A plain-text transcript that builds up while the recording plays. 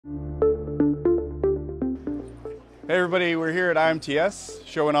Hey everybody, we're here at IMTS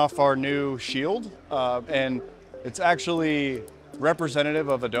showing off our new shield, and it's actually representative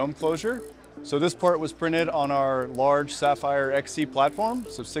of a dome closure. So this part was printed on our large Sapphire XC platform,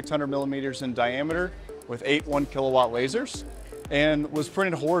 so 600 millimeters in diameter with 8 1-kilowatt lasers, and was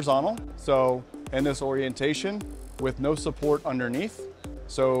printed horizontal, so in this orientation with no support underneath.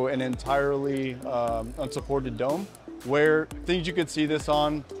 So an entirely unsupported dome, where things you could see this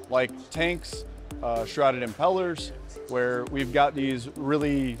on, like tanks, shrouded impellers, where we've got these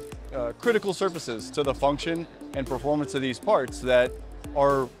really critical surfaces to the function and performance of these parts that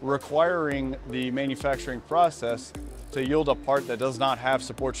are requiring the manufacturing process to yield a part that does not have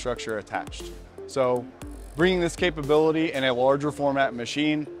support structure attached. So bringing this capability in a larger format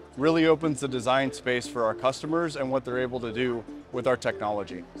machine really opens the design space for our customers and what they're able to do with our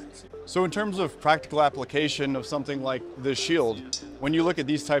technology. So in terms of practical application of something like this shield, when you look at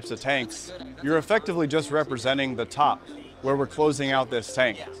these types of tanks, you're effectively just representing the top where we're closing out this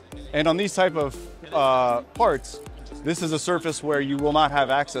tank. And on these type of parts, this is a surface where you will not have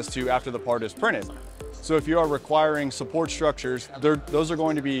access to after the part is printed. So if you are requiring support structures, those are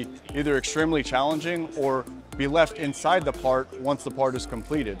going to be either extremely challenging or be left inside the part once the part is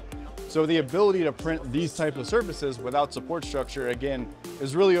completed. So the ability to print these types of surfaces without support structure, again,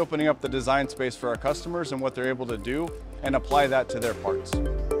 is really opening up the design space for our customers and what they're able to do and apply that to their parts.